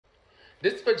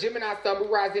This is for Gemini, Sun,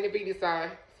 Moon, Rising, and Venus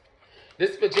signs.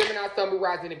 This is for Gemini, Sun, Moon,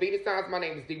 Rising, and Venus signs. My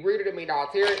name is D. Reader, the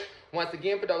MILLIONDOLLATAROT. Once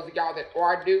again, for those of y'all that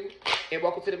are new, and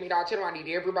welcome to the MILLIONDOLLATAROT channel. I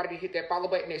need everybody to hit that follow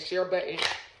button, that share button,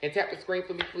 and tap the screen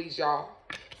for me, please, y'all.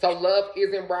 So love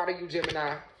isn't right of you,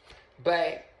 Gemini.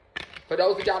 But for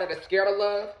those of y'all that are scared of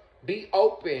love, be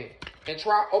open and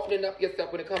try opening up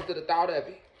yourself when it comes to the thought of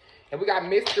it. And we got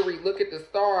mystery, look at the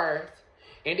stars.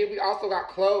 And then we also got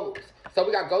clothes. So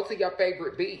we got go to your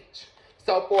favorite beach.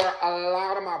 So for a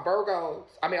lot of my Virgos,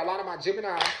 a lot of my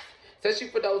Geminis, especially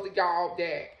for those of y'all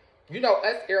that, you know,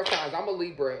 us air signs, I'm a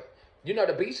Libra. You know,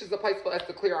 the beach is a place for us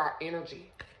to clear our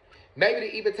energy. Maybe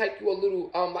to even take you a little,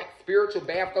 like, spiritual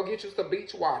bath. Go get you some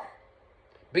beach water.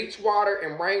 Beach water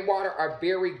and rainwater are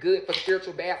very good for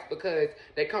spiritual baths because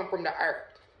they come from the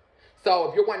earth. So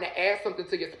if you're wanting to add something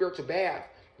to your spiritual bath,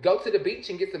 go to the beach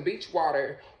and get some beach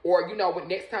water. Or, you know, when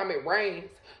next time it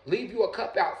rains, leave you a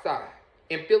cup outside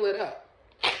and fill it up.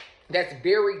 That's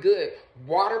very good.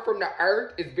 Water from the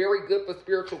earth is very good for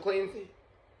spiritual cleansing.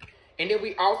 And then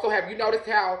we also have, you notice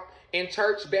how in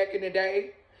church back in the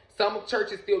day, some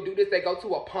churches still do this. They go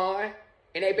to a pond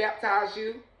and they baptize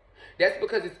you. That's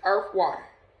because it's earth water.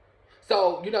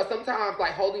 So, you know, sometimes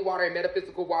like holy water and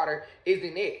metaphysical water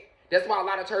isn't it. That's why a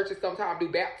lot of churches sometimes do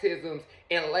baptisms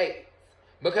in lakes.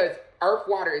 Because earth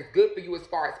water is good for you as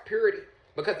far as purity.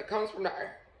 Because it comes from the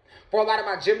earth. For a lot of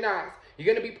my Geminis,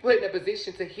 you're going to be put in a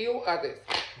position to heal others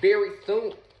very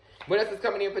soon. What else is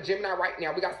coming in for Gemini right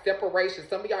now? We got separation.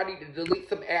 Some of y'all need to delete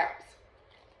some apps.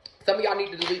 Some of y'all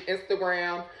need to delete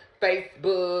Instagram,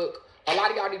 Facebook. A lot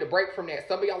of y'all need to break from that.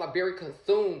 Some of y'all are very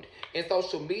consumed in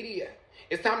social media.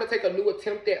 It's time to take a new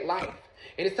attempt at life.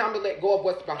 And it's time to let go of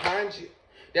what's behind you.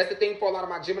 That's the thing for a lot of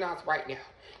my Geminis right now.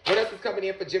 What else is coming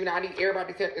in for Gemini? I need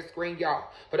everybody to tap the screen, y'all.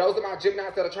 For those of my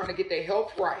Geminis that are trying to get their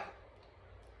health right,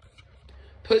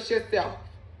 push yourself.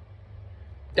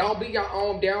 Don't be your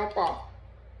own downfall.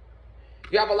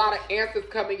 You have a lot of answers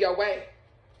coming your way.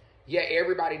 Yeah,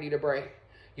 everybody need a break.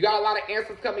 You got a lot of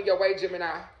answers coming your way,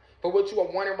 Gemini, for what you are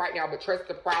wanting right now, but trust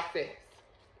the process.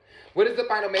 What is the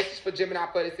final message for Gemini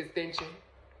for this extension?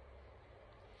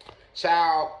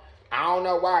 Child, I don't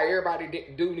know why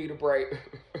everybody do need a break.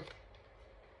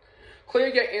 Clear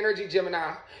your energy,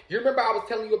 Gemini. You remember I was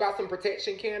telling you about some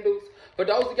protection candles? For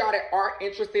those of y'all that are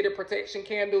interested in protection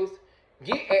candles,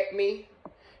 get at me.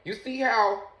 You see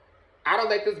how I don't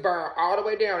let this burn all the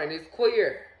way down and it's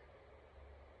clear.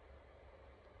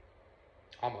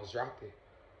 Almost dropped it.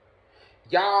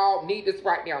 Y'all need this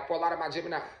right now for a lot of my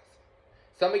Geminis.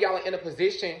 Some of y'all are in a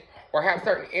position or have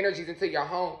certain energies into your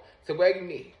home to where you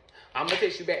need. I'm going to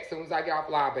text you back as soon as I get off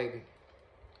live, baby.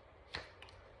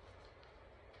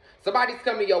 Somebody's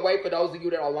coming your way for those of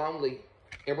you that are lonely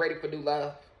and ready for new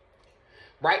love.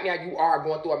 Right now, you are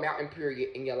going through a mountain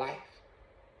period in your life.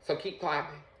 So keep climbing.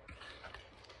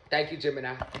 Thank you,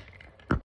 Gemini.